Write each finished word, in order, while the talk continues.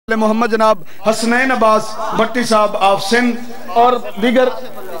محمد جناب حسنین عباس بھٹی صاحب آف سندھ اور دیگر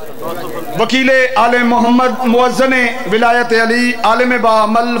وکیل آل محمد موزن ولایت علی عالم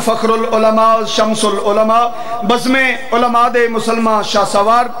بعمل فخر العلماء شمس العلماء بزم علماء دے مسلمان شاہ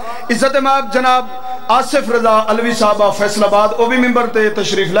سوار عزت ماب جناب آصف رضا علوی صاحبہ فیصل آباد وہ بھی ممبر تے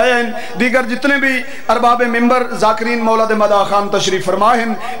تشریف لائے ہیں دیگر جتنے بھی ارباب ممبر ذاکرین مولد مدہ خان تشریف فرمائے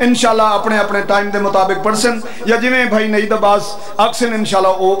ہیں انشاءاللہ اپنے اپنے ٹائم دے مطابق پڑھسن یا جنہیں بھائی نہید عباس آکسن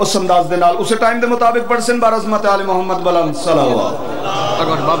انشاءاللہ وہ اس انداز دے نال اسے ٹائم دے مطابق پڑھسن بارزمت آل محمد بلند صلوات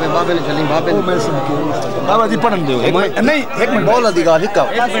بابے نے چلیں بابا جی پڑھن دے نہیں ایک منٹ مولا دی گال ہکا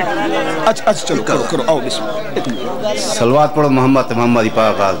اچھا چلو کرو آؤ بسم صلوات پڑھو محمد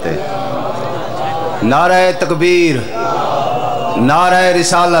پاک آلتے نعرہ تکبیر نعرہ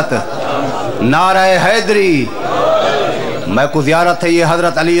رسالت نعرہ حیدری میں کو زیارت ہے یہ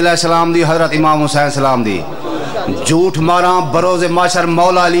حضرت علی علیہ السلام دی حضرت امام حسین السلام دی جھوٹ ماراں بروز معاشر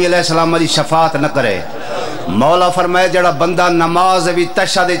مولا علی علیہ السلام دی شفاعت نہ کرے مولا فرمائے جڑا بندہ نماز بھی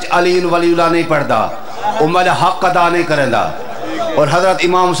تشہد علی ولی اللہ نہیں پڑھدا وہ میرا حق ادا نہیں کرے دا اور حضرت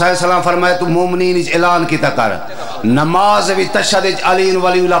امام حسین السلام فرمائے تو مومنین اعلان کی تکر نماز بھی تشہد علی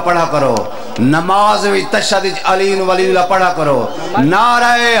ولی اللہ پڑھا کرو نماز بھی تشہد علی ولی اللہ پڑھا کرو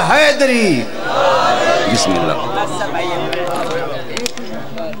نعرہ حیدری بسم اللہ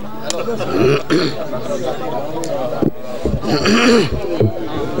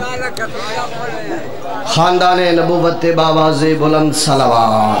خاندان نبوت باواز بلند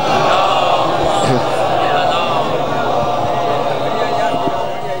صلوات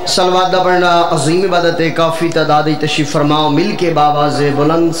صلوات دا پڑھنا عظیم عبادت کافی تعدادی تشریف فرماؤ مل کے باواز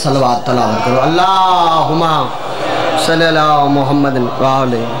بلند صلوات تلاوت کرو اللہم صلی اللہ محمد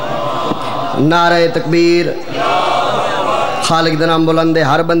وآلہ نعرہ تکبیر خالق دا نام بلند ہے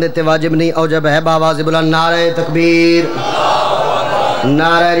ہر بندے تے واجب نہیں اوجب ہے باواز بلند نعرہ تکبیر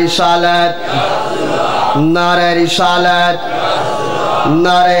نعرہ رسالت نعرہ رسالت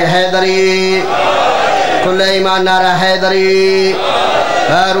نعرہ حیدری کل ایمان نعرہ حیدری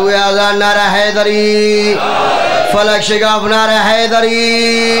روی آزان نعرہ حیدری فلک شگاف نعرہ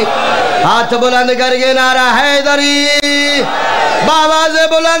حیدری ہاتھ بلند کر کے نعرہ حیدری باواز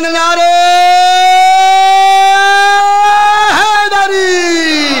بلند نعرہ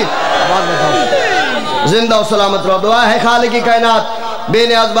حیدری زندہ و سلامت رو دعا ہے خالق کی کائنات بے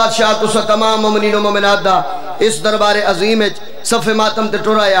نیاز بادشاہ تو سا تمام مومنین و مومنات دا اس دربار عظیم صف ماتم تے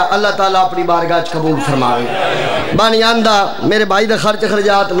ٹورایا اللہ تعالیٰ اپنی بارگاہ قبول فرمائے بانیان دا میرے بھائی دا خرچ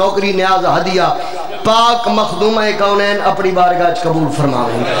خرجات نوکری نیاز ہدیہ پاک مخدومہ کونین اپنی بارگاہ قبول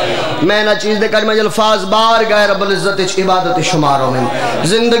فرمائے میں نہ چیز دے کرمج الفاظ بارگاہ رب العزت عبادت شماروں میں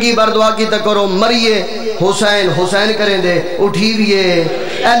زندگی بردعا کی تکرو مریے حسین حسین کریں دے اٹھیویے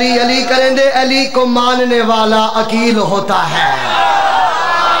علی علی کریں دے علی کو ماننے والا عقیل ہوتا ہے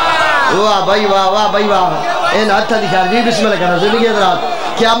واہ بھائی واہ واہ بھائی واہ این ہاتھ دکھا جی بسم اللہ کرنا زندگی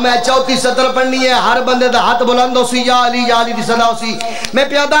ادرات کیا میں چوتھی سطر پڑھنی ہے ہر بندے دا ہاتھ بلند ہو سی یا علی دی صدا ہو سی میں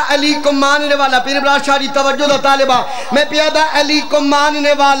پیادہ علی کو ماننے والا پیر ابراہیم شاہ جی توجہ دا طالبہ میں پیادہ علی کو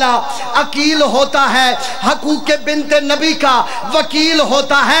ماننے والا عقیل ہوتا ہے حقوق بنت نبی کا وکیل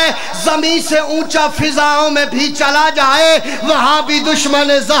ہوتا ہے زمین سے اونچا فضاؤں میں بھی چلا جائے وہاں بھی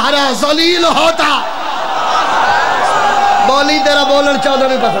دشمن زہرہ ذلیل ہوتا بولی تیرا بولن چودہ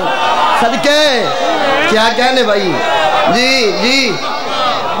نہیں پسند صدقے کیا کہنے بھائی جی جی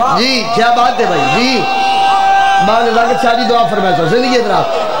جی کیا بات ہے بھائی جی باغ نظر ساری دعا فرمائے تو زندگی ادرا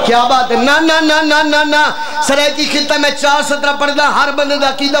کیا بات ہے نا نا نا نا نا نا سرائے کی خطہ میں 4 سطرہ پڑھدا ہر بندے دا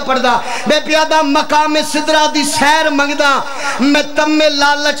عقیدہ پڑھدا میں پیادہ مقام صدرہ دی سیر منگدا میں تم میں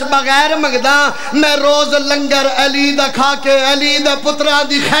لالچ بغیر منگدا میں روز لنگر علی دا کھا کے علی دا پترہ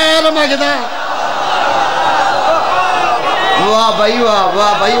دی خیر منگدا واہ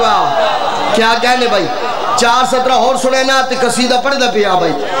بھائی واہ کیا کہنے بھائی 4 سطرہ اور سنے نا تے قصیدہ پڑھ دا پیا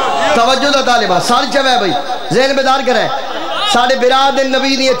بھائی توجہ دا طالبہ سار چوے بھائی ذہن بیدار کرے ساڑھے براد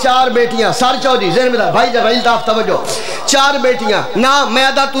نبی نے 4 بیٹیاں سار چو جی ذہن بیدار بھائی جب الطاف توجہ 4 بیٹیاں نا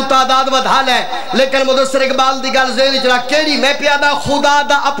میدہ تو تعداد ودھال ہے لیکن مدثر اقبال دی گل ذہن چلا کیڑی میں پیادہ خدا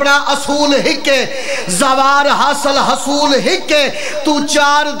دا اپنا اصول ہکے زوار حاصل حصول ہکے تو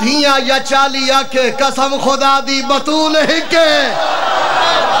 4 دھیاں یا 40 آکے قسم خدا دی بطول ہکے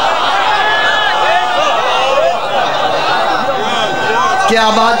کیا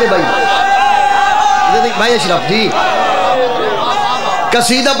بات ہے بھائی اشرف جی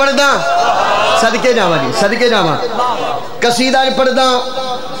قصیدہ پڑھدا صدقے جاما جی صدقے جاما قصیدہ پڑھدا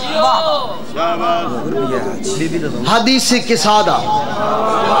حدیث قصادہ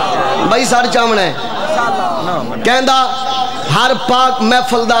بھائی سار چامنا ہے کہندہ ہر پاک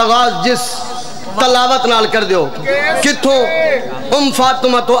محفل دا آغاز جس تلاوت نال کر دیو کتھوں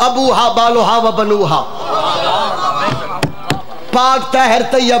فاطمہ تو ابوہا بالوہا و بنوہا پاک طاہر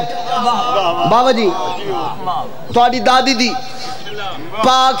طیب بابا جی تھوڑی دادی دی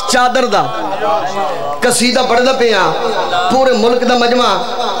پاک چادر دا قصیدہ پڑھ دا پیا پورے ملک دا مجمع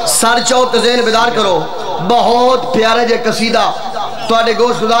سر چوت ذہن بیدار کرو بہت پیارا جے قصیدہ تھوڑے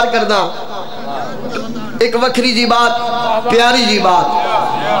گوش گزار کردہ ایک وکری جی بات پیاری جی بات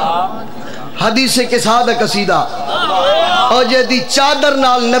حدیث کے ساتھ قصیدہ اور جے دی چادر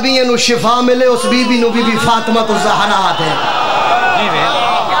نال نبی نو شفا ملے اس be be know be be Fatima تو زہرا ہے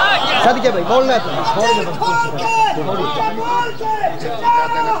صدقے بھائی بولنا ہے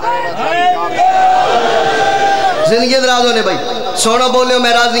زندگی دراز ہونے بھائی سونا بولے ہو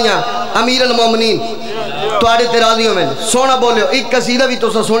میں راضی ہاں امیر المومنین توڑے تے راضی ہو میں سونا بولے ہو ایک قصیدہ بھی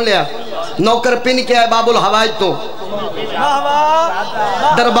تو سن لیا نوکر پن کیا ہے باب الحوائج تو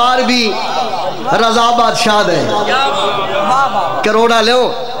دربار بھی رضا بادشاہ ہے کروڑا لے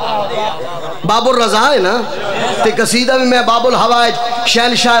ہو باب الرضا ہے نا تے قصیدہ بھی میں باب الحوائج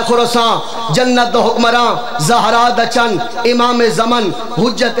شہنشاہ خراسان جنت دا حکمران زہرا دا چن امام زمن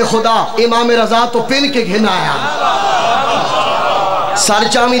حجت خدا امام رضا تو پن کے گھن آیا سار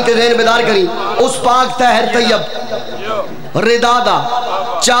چامی تے ذہن بیدار کری اس پاک طاہر طیب ردا دا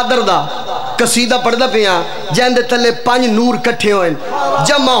چادر دا قصیدہ پڑھ دا پیا جہن دے تلے 5 نور کٹھے ہوئیں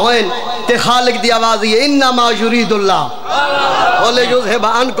جمع ہوئیں تے خالق دی آواز یہ انما یرید اللہ وَلَا يُذْهِبَ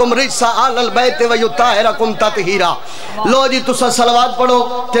عَنْكُمْ رِجْسَ آلَ الْبَيْتِ وَيُطَّهِرَكُمْ تَطْهِيرًا لو جی تسا صلوات پڑھو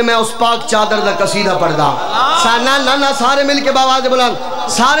تے میں اس پاک چادر دا قصیدہ پڑھ دا نا سارے مل کے باواز بلند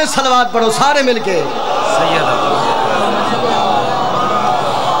سارے صلوات پڑھو سارے مل کے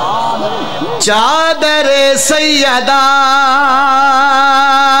چادر سیدہ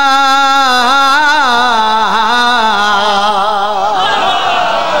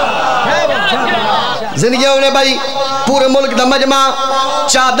زندگی ہونے بھائی پورے ملک دا مجمع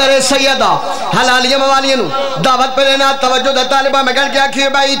چادر سیدہ حلالیہ موالیہ نو دعوت پہ لینا توجہ دا طالبہ میں گھر کیا کیے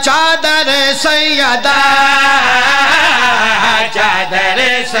بھائی چادر سیدہ چادر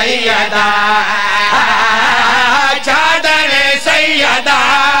سیدہ چادر سیدہ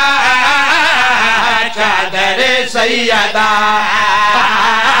چادر سیدہ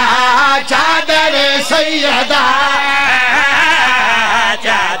چادر سیدہ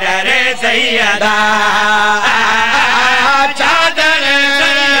چادر سیدہ چادر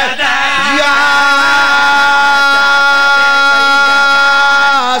سیدہ یا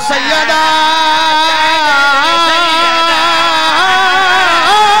سیدہ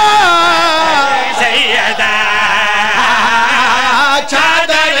سیدہ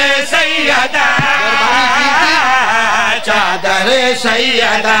چادر سیدہ چادر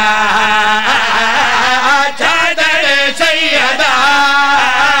سیدہ چادر سیدہ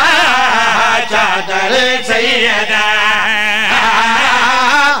چادر سیدہ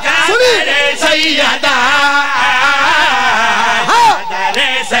چادر سیدہ چادر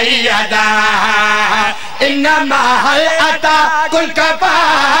سیدہ انما حل عطا کل کبا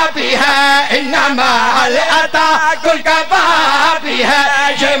بھی ہے انما حل عطا کل کبا بھی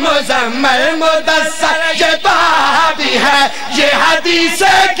ہے یہ مزمل مدثر یہ بھی ہے یہ حدیث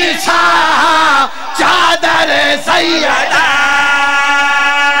کسا چادر سیدہ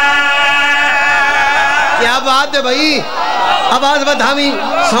کیا بات ہے بھائی آواز بدھامی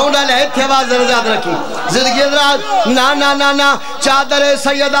ساؤنڈا لے تھے آواز زیادہ رکھی زندگی ادراز نا نا نا نا چادر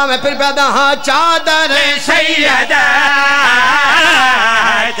سیدہ میں پھر پیدا ہاں چادر سیدہ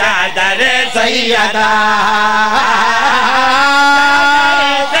چادر سیدہ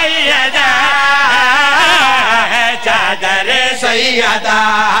سیدہ چادر سیدہ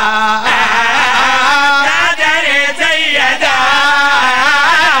چادر سیدہ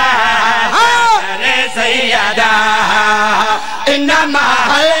چادر سیدہ انما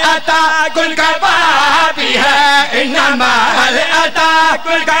حل عطا کل کبا بھی ہے انما حل عطا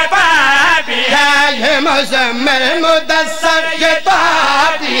کل کبا بھی ہے یہ مزمل مدثر یہ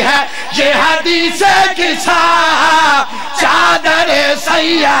بھی ہے یہ حدیث کسا چادر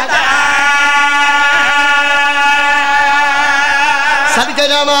سیدہ صدقہ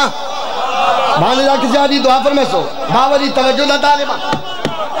جامعہ بھانے جا کسی آدھی دعا فرمے سو بابا جی توجہ دا طالبہ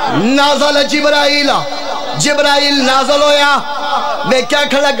نازل جبرائیل نازل ہویا میں کیا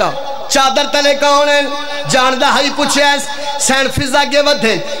کھڑا گا چادر تلے کون ہے جاندہ ہائی پوچھے سین فضا کے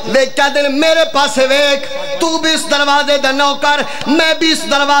ودھیں ویک کیا دن میرے پاس ویک تو بھی اس دروازے دے نوکر میں بھی اس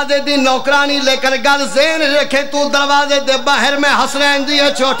دروازے دی نوکرانی لے کر گل زین رکھے تو دروازے دے باہر میں حسنین دیا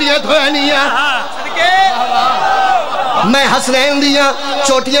چوٹیاں دھوینیاں میں حسنین دیا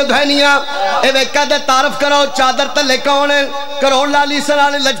چوٹیاں دھوینیاں اے ویک کیا دے تعرف کرو چادر تلے کون ہے کروڑ لالی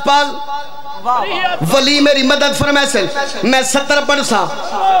سنالی لجپال ولی میری مدد فرمائے سے میں 70 پڑھ سا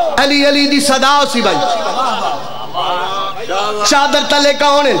علی علی دی صدا سی بھائی چادر تلے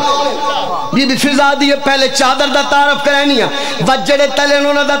کون بی بی فضا دی پہلے چادر دا تعارف کرینی ہے وجڑے تلے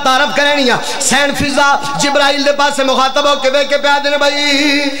انہوں دا تعارف کرینی ہے سین فضا جبرائیل دے پاس سے مخاطب ہو کے بے کے پیادے نے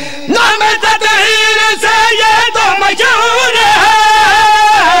بھائی نام تطہیر سے یہ تو مشہور ہے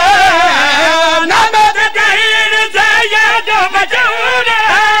نام تطہیر سے یہ تو مشہور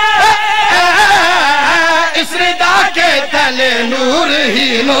ہے اس ردا کے تلے نور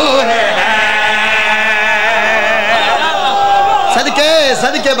ہی نور ہے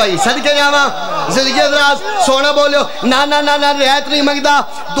صدقے بھائی صدقے جاواں زندگی دراز سونا بولیو نا نا نا نا رعایت نہیں منگدا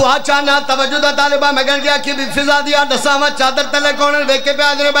دعا چاہنا توجہ دا طالبہ میں گن گیا کہ فضا دیا دساواں چادر تلے کونن ویک کے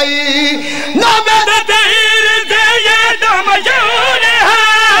پیادے نے بھائی نام تطہیر سے یہ تو مشہور ہے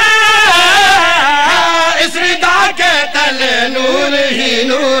اس ردا کے تلے نور ہی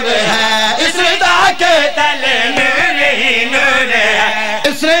نور ہے اس ردا کے تلے نور ہی نور ہے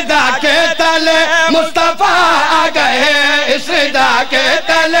اس ردا کے تلے مصطفیٰ آ گئے اس ردا کے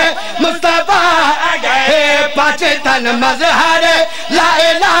تلے مصطفیٰ آ گئے پانچ تن مظہر لا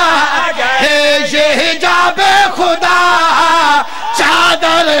الہ ہے یہ حجاب خدا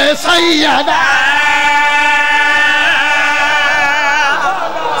چادر سیدہ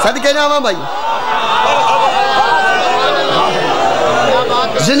صدقے جاواں بھائی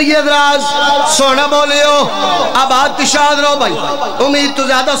زندگی ادراز سونا بولیو اب آت تشاد رو بھائی امید تو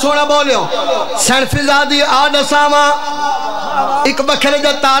زیادہ سونا بولیو سین فضا دی آد اساما ایک بکھرے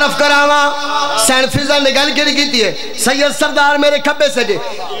جا تعارف کراما سین فضا نگل کری کی ہے سید سردار میرے کھبے سے جے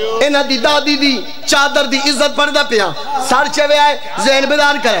انہ دی دادی دی چادر دی عزت پردہ پیا سار چوے آئے ذہن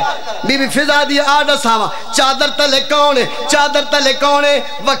بیدار کرے بی بی فضا دی آد اساما چادر تلے کونے چادر تلے کونے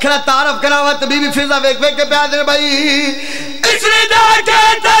بکھرہ تعارف کراما تو بی بی فضا ویک ویک کے پیادر بھائی اس ردا کے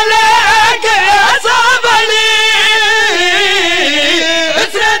تلے کے ایسا بلی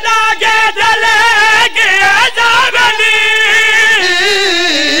اس ردا کے تلے کے ایسا بلی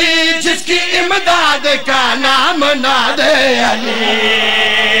جس کی امداد کا نام نادے علی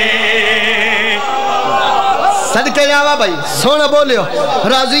صدقے جاوا بھائی سونا بولیو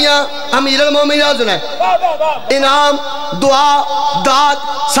راضیاں امیر المومنین راضن ہے انعام دعا داد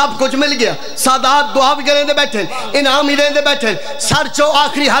سب کچھ مل گیا سادات دعا بھی کریں دے بیٹھیں انعام ہی رہیں دے بیٹھیں سر چو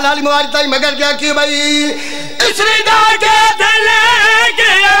آخری حلالی موارد تائی مگر کیا کیوں بھائی اس ردا کے دلے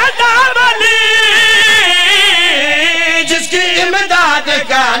کے عذاب علی جس کی امداد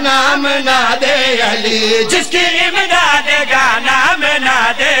کا نام نادے علی جس کی امداد کا نام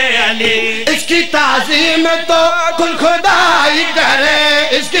نادے علی اس کی تعظیم تو کل خدائی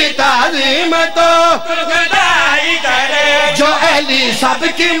کرے اس کی تعظیم تو کل خدائی کرے جو اہلی سب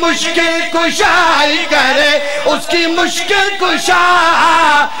کی مشکل کشائی کرے اس کی مشکل کشا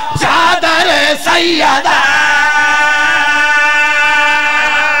چادر سیدہ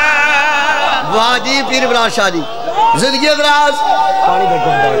واہ جی پیر برار شاہ جی زندگی ادراز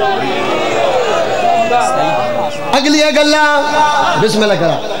اگلی گلاں بسم اللہ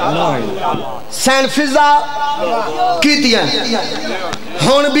کرا سین فضا کیتیاں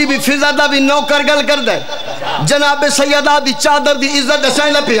ہون بی بی فضا دا بھی نوکر گل کر دے جناب سیدہ دی چادر دی عزت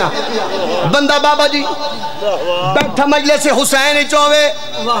دسائیں لپیاں بندہ بابا جی بیٹھا مجلس حسین چوے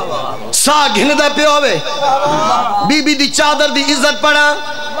سا گھن دے پہ ہوئے بی بی دی چادر دی عزت پڑا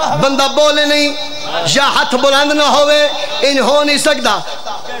بندہ بولے نہیں یا ہاتھ بلند نہ ہوئے ان ہو نہیں سکتا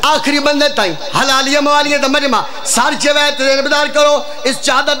آخری بندے تائیں حلالیہ موالیہ دا مجمع سار چویت دین بدار کرو اس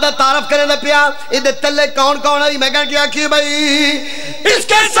چادر دا تعارف کرنے دا پیا ادھے تلے کون کون آئی میں کہا کیا کی بھائی اس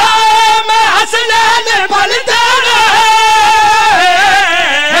کے سائے میں حسنین پلتے رہے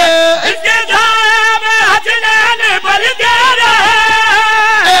اس کے سائے میں حسنین پلتے رہے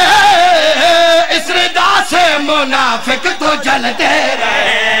اس ردا سے منافق تو جلتے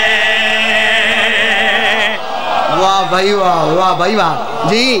رہے واہ بھائی واہ بھائی واہ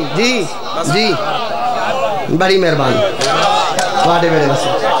جی جی جی بڑی مہربانی واڈے میرے بس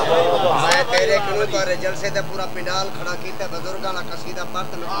میں تیرے کنو پر جلسے تے پورا پنڈال کھڑا کیتا بزرگاں دا قصیدہ پڑھ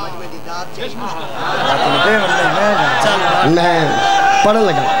تے مجمع دی داد چاہیے میں پڑھن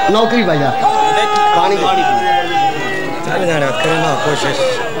لگا نوکری بھائی پانی چل جانے کرنا کوشش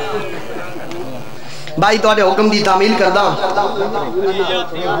بھائی تو آڑے حکم دی تعمیل کردہ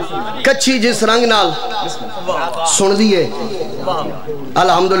کچھی جس رنگ نال سن دیئے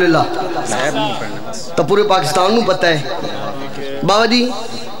الحمدللہ تو پورے پاکستان نو پتہ ہے بابا جی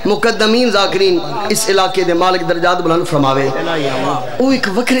مقدمین ذاکرین اس علاقے دے مالک درجات بلند فرماوے وہ ایک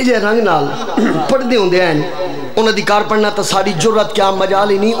وکھرے جے رنگ نال پڑھ دے ہوں دے ہیں انہاں دی کار پڑھنا تا ساری جرت کیا مجال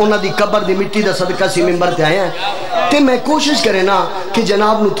ہی نہیں، انہاں دی قبر دی مٹی دا صدقہ سی ممبر تے آئے ہیں تے میں کوشش کرے نا کہ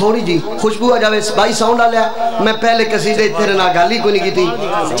جناب نو تھوڑی جی خوشبو آ جاوے بھائی ساؤنڈ آ لیا میں پہلے قصیدے تیرے نہ گالی کو نہیں کی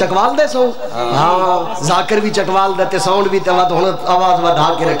تھی چکوال دے ساؤنڈ ہاں ذاکر بھی چکوال دے تے ساؤنڈ بھی تے آواز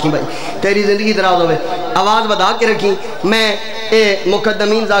بڑھا کے رکھی بھائی تیری زندگی دراز ہوئے آواز بڑھا کے رکھی میں اے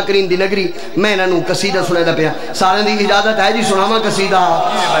مقدمین ذاکرین دی نگری میں انہوں قصیدہ سنے دا پیا سارے دی اجازت ہے جی سناما قصیدہ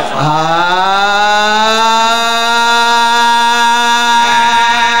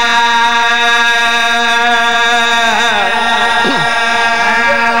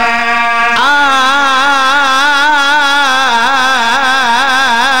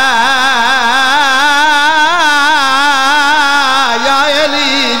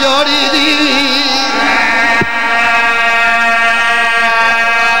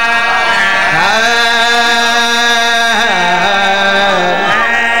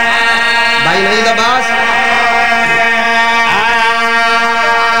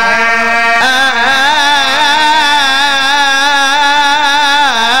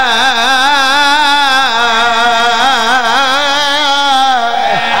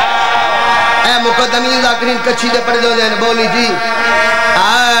کچھی دے پڑھ دو دین بولی جی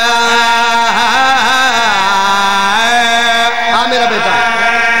میرا بیٹا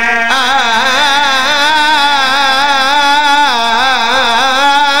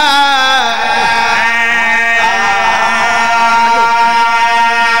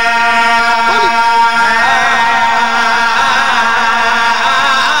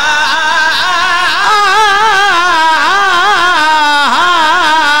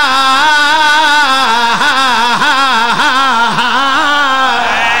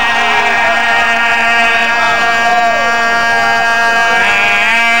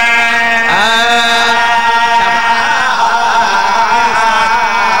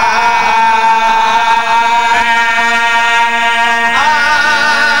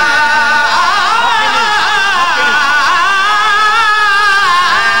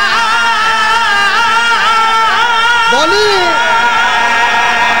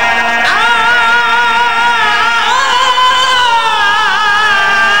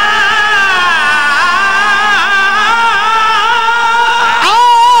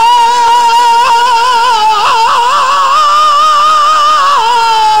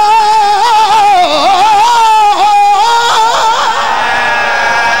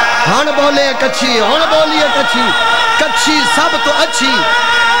کچھی ہون بولیے کچھی کچھی سب تو اچھی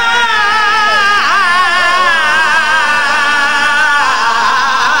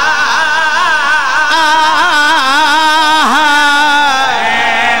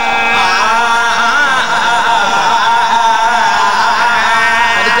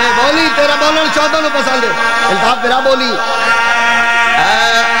بولی تیرا بولن 14 پسند ہے الطاف تیرا بولی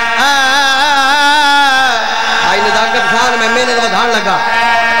آئی نزاکت خان میں نے تو دھان لگا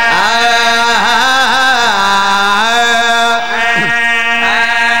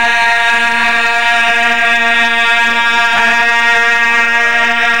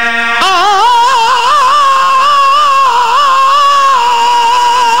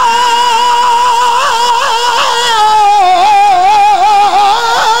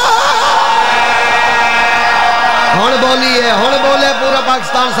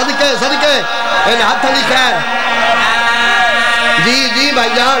صدقے صدقے انہیں ہاتھ لکھا ہے جی جی بھائی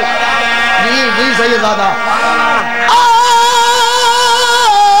جان جی جی سیدزادہ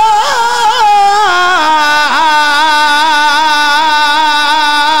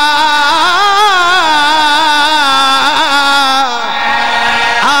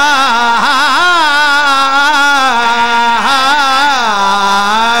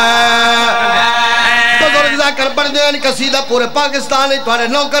قصیدہ پورے پاکستان تھوڑے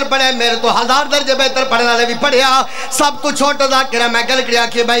نوکر پڑھے میرے تو 1000 درجے بہتر پڑھنے والے بھی پڑھیا سب تو چھوٹا ذاکرہ میں گل کیا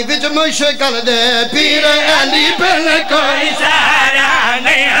کہ بھائی وچ مشکل دے پیر علی بن کوئی سارا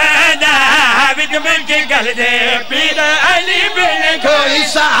نہیں ہوتا وچ مشکل دے پیر علی بن کوئی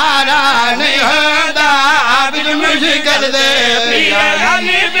سارا نہیں ہوتا وچ مشکل دے پیر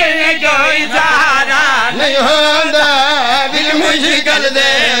علی بن کوئی سارا نہیں ہوتا وچ مشکل دے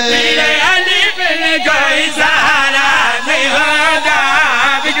پیر علی بن کوئی سارا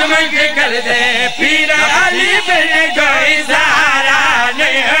کر دے پیر علی بن کوئی سارا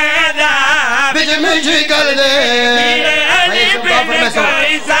نہیں ہوتا بج مجھ کر دے پیر علی بن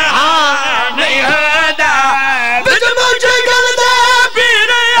کوئی سارا نہیں ہوتا بج مجھ کر دے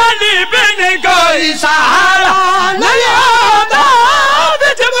پیر علی بن کوئی سارا نہیں ہوتا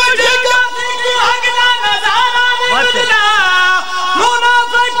بج مجھ کر دے اگلا نظارہ نہیں بدلا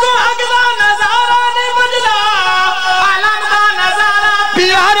منافق کو اگلا نظارہ نہیں بدلا عالم دا نظارہ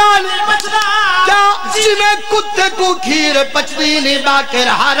پیارا نہیں بدلا کیا جی میں کتے کو کھیر پچتی نہیں باقر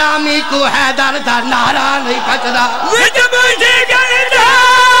حرامی کو حیدر دا نعرہ نہیں پچدا وچ مجھے گلدا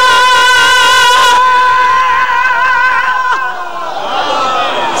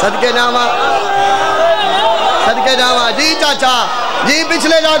صدقے جاواں جی چاچا جی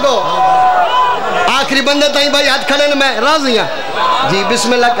پچھلے جاگو آخری بندے تائیں بھائی ہاتھ کھڑے میں راضی ہاں جی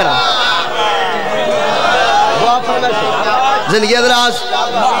بسم اللہ کرا زندگی ادراس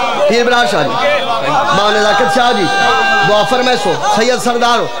پیر برار شاہ جی بان ذاکر شاہ جی دعا فرمائے سو سید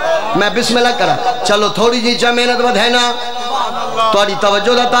سردار ہو میں بسم اللہ کرا چلو تھوڑی جی چاہ محنت ود ہے نا تھوڑی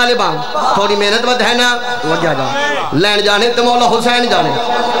توجہ دا طالبان تھوڑی محنت ود ہے نا وجہ جا لین جانے تو مولا حسین جانے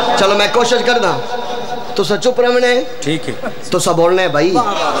چلو میں کوشش کردہ تو سا چپ رہنے ٹھیک ہے تو سا بولنے بھائی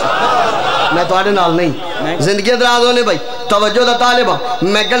میں تو آڑے نال نہیں زندگی دراز ہونے بھائی توجہ دا طالبہ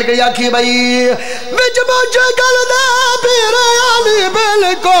میں گل کری آکھی بھائی وچ مجھے گل دا پھر آلی بل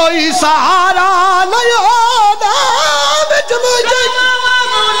کوئی سہارا نہیں ہونا وچ مجھے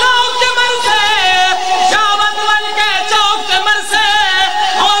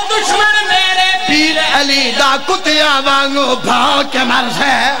علی دا کتیا وانگو بھاؤ کے مرز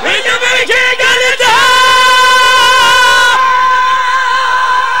ہے وچ مجھے گل دا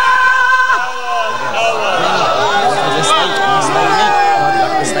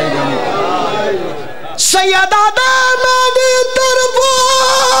سیدہ دا میری طرف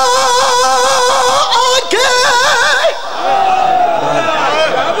آکے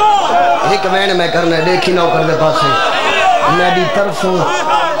ایک میں کرنا ہے دیکھی نہ کر دے پاسے میری طرف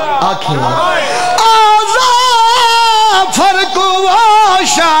آکے فرق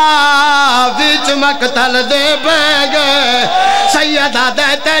واشا وچ مقتل دے بیگے سیدہ دے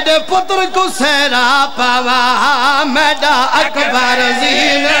تیرے پتر کو سیرا پاوا میڈا اکبر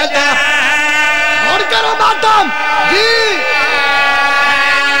زینت اور کرو ماتم جی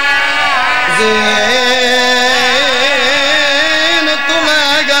زین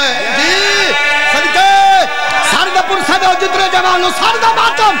تمہیں گئے جی صدقے سردہ پر صدہ جتنے جوانو سردہ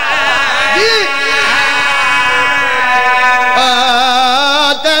ماتم جی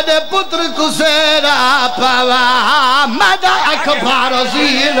تیرے پتر کو سیرا پاوا مدہ اکبر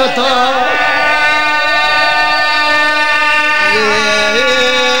زینت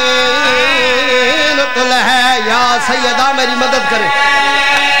زینت لہے یا سیدہ میری مدد کرے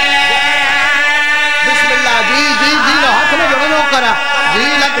بسم اللہ جی جی جی لو حق میں جڑنو کرا جی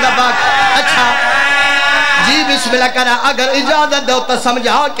لگ دباک اچھا جی بسم اللہ کرا اگر اجازت دو تو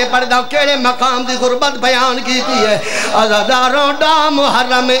سمجھا کے پردہ کیڑے مقام دی غربت بیان کیتی ہے عزاداروں دا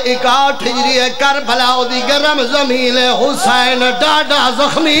محرم 61 ہجری ہے کربلا دی گرم زمین حسین ڈاڈا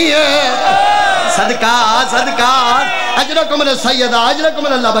زخمی ہے صدقہ صدقہ اجرکم نے سیدہ اجرکم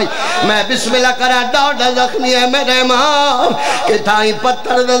نے اللہ بھائی میں بسم اللہ کرا ڈاڈا زخمی ہے میرے امام کتھائیں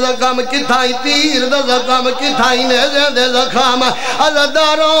پتھر دے زخم کتھائیں تیر دے زخم کتھائیں نیزے دے زخم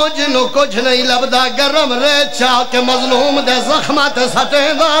عزاداروں جنہوں کچھ نہیں لبدا گرم ریچا کے مظلوم دے زخمات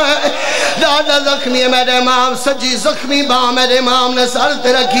سٹیں دائے ڈاڈا زخمی ہے میرے امام سجی زخمی با میرے امام نے سر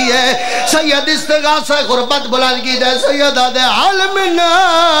تے رکھی ہے سید استغاثہ غربت بلند کی دے سیدہ دے علمنا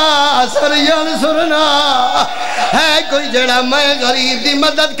سریان سرنا ہے کوئی جڑا میں غریب دی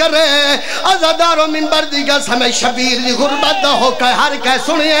مدد کرے عزاداروں منبر دی گا سمیں شبیر دی غربت دا ہو کے ہر کے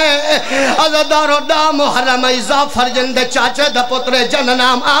سنیے عزاداروں دا محرم اضافر جن دے چاچے دا پتر جن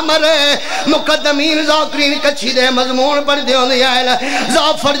نام آمرے مقدمین ذاکرین کچھی دے مضمون پر دیوں دی آئل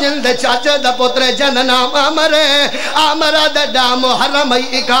ذافر جن دے چاچے دا پتر جن نام آمرے آمرہ دا دا محرم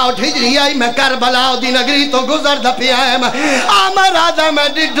 61 ہجری آئی میں کربلا دی نگری تو گزر دا پی آئے آمرہ دا میں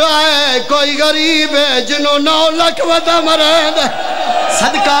ڈڈائے کوئی غریب ہے جنہوں 9 لکھ ودا مرد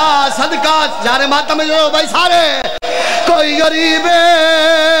صدقہ صدقہ جارے ماتم میں جو بھائی سارے کوئی غریب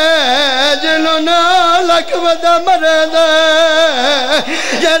ہے جنہوں 9 لکھ ودا مرد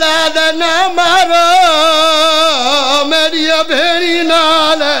جڑا دا نہ مارو میری بھیڑی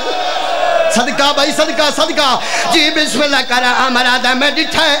نال صدقہ بھائی صدقہ صدقہ جی بسم اللہ کرا آمرادہ میں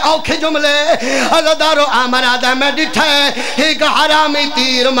ڈٹھائے اوکھے جملے عزادارو آمرادہ میں ڈٹھائے ایک حرامی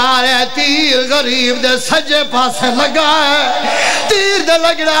تیر مارے تیر غریب دے سجے پاسے لگائے تیر دے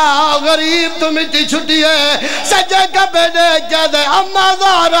لگ رہا غریب تو مٹی چھٹی ہے سجے کا بیڈے کیا دے اما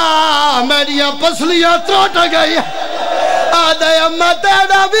زارا میری پسلیاں تروٹ گئی آدھے اما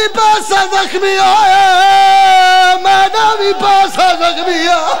تیرا بھی پاسا زخمی ہوئے میرا بھی پاسا زخمی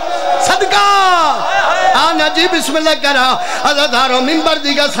ہوئے صدقہ آنا جی بسم اللہ کرا عزدارو منبر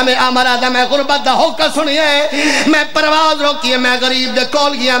دیگا سمیں آمرا دا میں غربت دا ہوکا سنیے میں پرواز روکیے میں غریب دے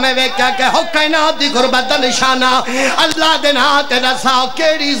کول گیا میں ویکیا کہ ہوکا انات دی غربت دا نشانہ اللہ دے نات رساو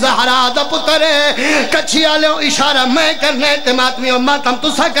کیڑی زہرا دا پترے کچھی آلیوں اشارہ میں کرنے تے ماتمی و ماتم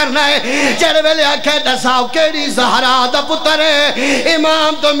تسا کرنا ہے جڑ ویلے آکھے دساو کیڑی زہرا دا پترے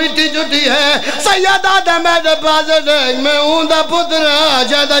امام تو مٹی جٹی ہے سیدہ دے میرے بازے دیکھ میں ہوں دا پترہ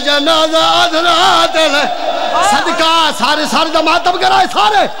جیدہ جنازہ آدھرات لے صدقہ سارے دا ماتم کرائے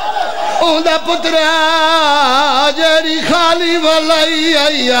سارے ہوں دا پترہ جیری خالی والائی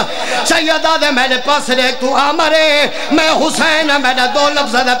آئیا سیدہ دے میرے پاس ریک تو آمرے میں حسین میرے دو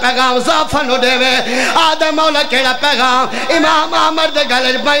لفظ دے پیغام زافن اڑے وے آدھے مولا کیڑا پیغام امام آمر دے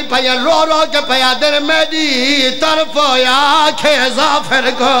گلر بائی پایا رو رو کے پایا در میری طرف یا کھے زافر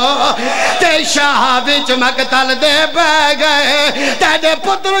کو تے شاہ بچ مقتل دے بے گئے تیرے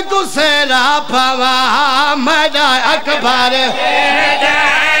پتر کو سیرا پاوا میرا اکبر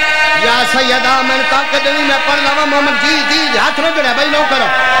یا سیدہ میں نے طاقت دنی میں پڑھ لوا محمد جی ہاتھ میں جڑے بھائی نو کرو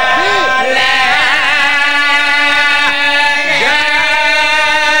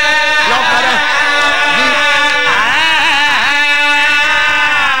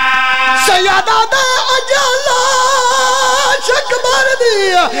سیدہ دا اجلا شک بار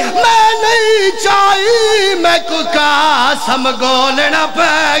دیا میں نہیں چاہی میں کو قاسم گولنا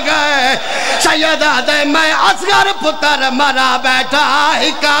پہ گئے سیدہ دے میں اصغر پتر مرا بیٹھا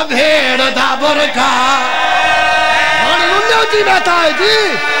ہکا بھیڑ دا برکا اور انہوں جی بیٹھا ہے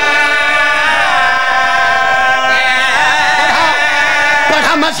جی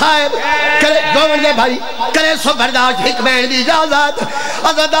پڑھا مسائب کرے گوھن دے بھائی کرے سو برداشت حکمین دی اجازت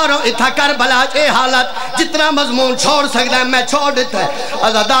عزداروں اتھا کربلا اے حالت جتنا مضمون چھوڑ سکتا ہے میں چھوڑ دیتا ہے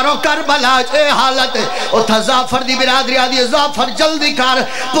عزداروں کربلا اے حالت اتھا زافر دی برادری آدھی زافر جلدی کر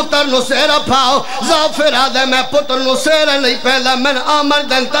پتر نو سیرہ پاؤ زافر آدھے میں پتر نو سیرہ نہیں پہلا میں آمر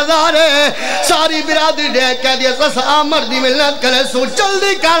دے انتظار ہے ساری برادری دے کہہ دیا سس آمر دی ملنت کرے سو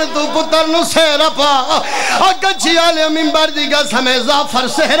جلدی کر تو پتر نو سیرہ پاؤ اور کچھی آلے منبر دی گا سمیں زافر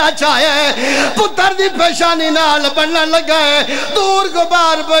سیرہ چاہے پتر دی پیشانی نال بننا لگائے دور کو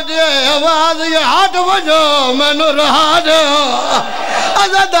بار بجے آواز یہ ہاتھ وجو میں نو رہا دو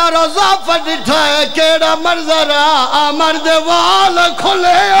عزدارو زافر ڈٹھائے کیڑا منظرہ آمر دے وال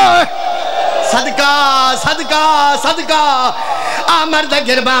کھلے صدقہ صدقہ صدقہ آمر دے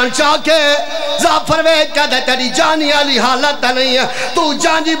گربان چاکے زافر ویک کہہ دے تیری جانی علی حالت نہیں ہے تو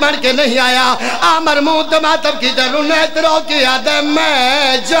جانی بڑھ کے نہیں آیا آمر موت ماتب کی درونیت رو کیا دے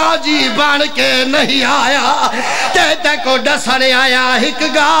میں جاجی بڑھ کے نہیں آیا تیتے کو ڈسنے آیا ہک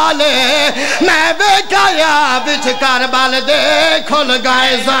گالے میں بیک آیا بچ کربال دے کھل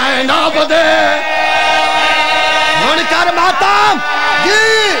گائے زینب دے ہن کر ماتم جی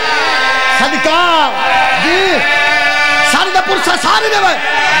صدقہ جی سارے دے پرسا سارے دے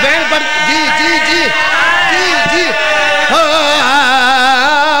بین پر جی جی جی جی جی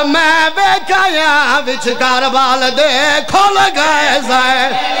میں بیکایا بچ کربال دے کھول گئے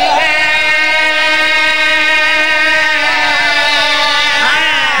زین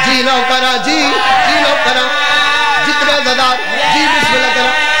جی لو کرا جی لو کرا جتنے زدار جی بسم اللہ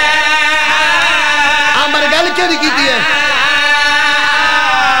کرا آمر گل کیوں نہیں کی ہے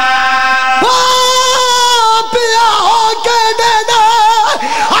پیا ہو کے دینا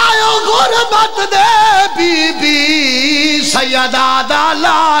آئو غربت دے بی بی سیدہ دا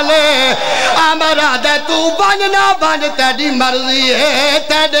لالے آمرہ دے تو بننا بن تیری مرضی ہے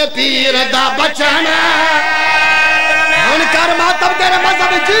تیرے پیر دا بچنا ان کر ماتم تیرے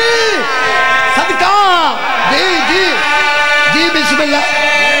مذہب جی صدقہ جی جی جی بسم اللہ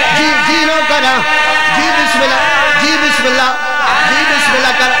جی نو کرا جی بسم اللہ جی بسم اللہ جی بسم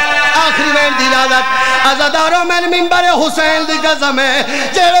اللہ کرا آخری وین دی لازت عزداروں میں منبر حسین دی قسم ہے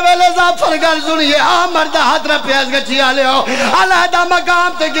جیڑے ویلے زافر گل سنیے آمر دا ہاتھ رہ پیاز گچھی آلے ہو علیحدہ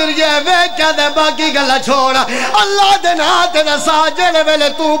مقام تے گر گئے ویک کیا دے باقی گلہ چھوڑا اللہ دے نات رسا جیڑے ویلے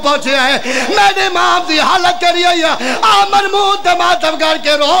تو پہنچے ہیں میرے مام دی حالت کری ہے آمر موت ماتم کر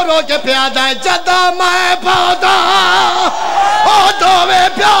کے رو رو کے پیادا ہے جدہ میں پادا او دوے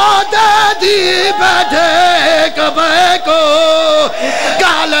پیادے دی بیٹھے کبھے کو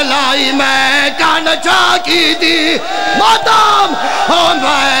کال لائی میں کان چاکی دی ماتم او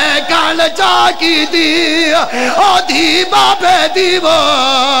میں کان چاکی دی او دی بابے دیو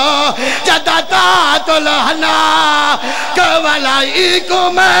جدہ تات لہنا کولائی کو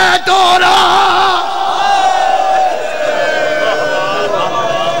میں ٹورا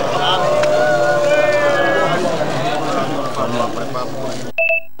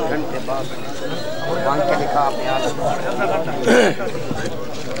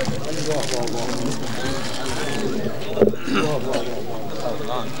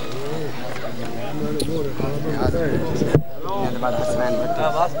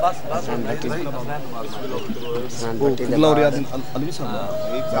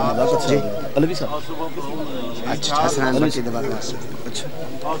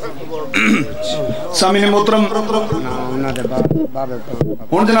سامعین محترم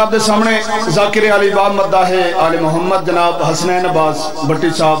ہن جناب دے سامنے ذاکر علی باب مداح آل محمد جناب حسنین عباس بٹی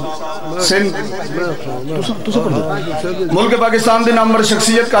صاحب سندھ ملک پاکستان دے نامور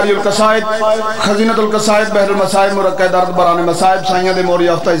شخصیت قاری القصائد خزینۃ القصائد بحر المصائب مرکہ درد بران مصائب سائیاں دے موری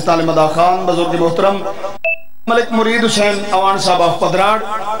یافتہ استعال مدا خان بزرگ محترم ملک مرید حسین اوان صاحب آف پدراڑ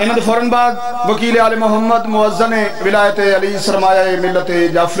انہوں نے فوراً بعد وکیل آل محمد موزن ولایت علی سرمایہ ملت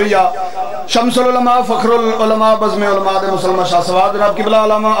جعفریہ شمس العلماء فخر العلماء بزم علماء دے مسلمہ شاہ سواد جناب قبلہ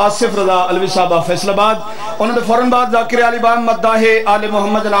علامہ آصف رضا علوی صاحب آف فیصل آباد انہوں نے فوراً بعد ذاکر علی باب مداح آل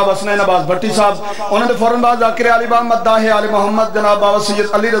محمد جناب حسنین عباس بھٹی صاحب انہوں نے فوراً بعد ذاکر علی باب مداح آل محمد جناب بابا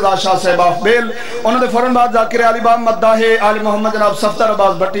سید علی رضا شاہ صاحب آف بیل انہوں نے فوراً بعد ذاکر علی باب مداح آل محمد جناب صفدر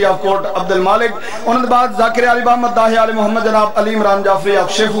عباس بھٹی آف کوٹ عبد المالک انہوں نے بعد ذاکر علی باب مداح آل محمد جناب علی عمران جعفری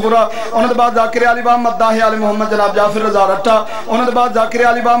آف شیخ گرا انہوں نے بعد ذاکر علی باب مداح آل محمد جناب جعفر رضا رٹھا انہوں نے بعد ذاکر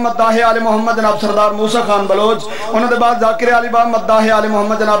علی باب مداح آل محمد جناب سردار موسیٰ خان بلوچ انہوں نے بعد ذاکر علی باب مداح آل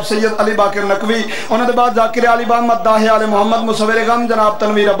محمد جناب سید علی باقر نقوی انہوں نے بعد ذاکر علی باب مداح آل محمد مصور غم جناب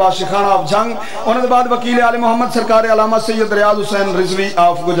تنویر عباس شیخان آف جنگ انہوں نے بعد وکیل آل محمد سرکار علامہ سید ریاض حسین رضوی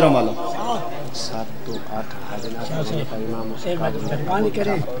آف گجرانوالہ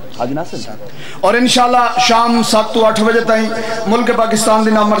اور انشاءاللہ شام 7 to 8 بجے تائیں ملک پاکستان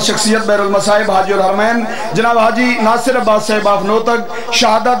دی نامور شخصیت بحر المصائب حاجی الحرمین جناب حاجی ناصر عباس صاحب آف نوتک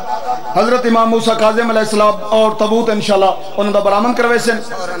شہادت حضرت امام موسیٰ کاظم علیہ السلام اور تبوت انشاءاللہ انہوں دا برامن کروے سن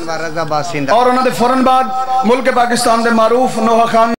اور انہوں دے فوراً بعد ملک پاکستان دے معروف نوحہ خان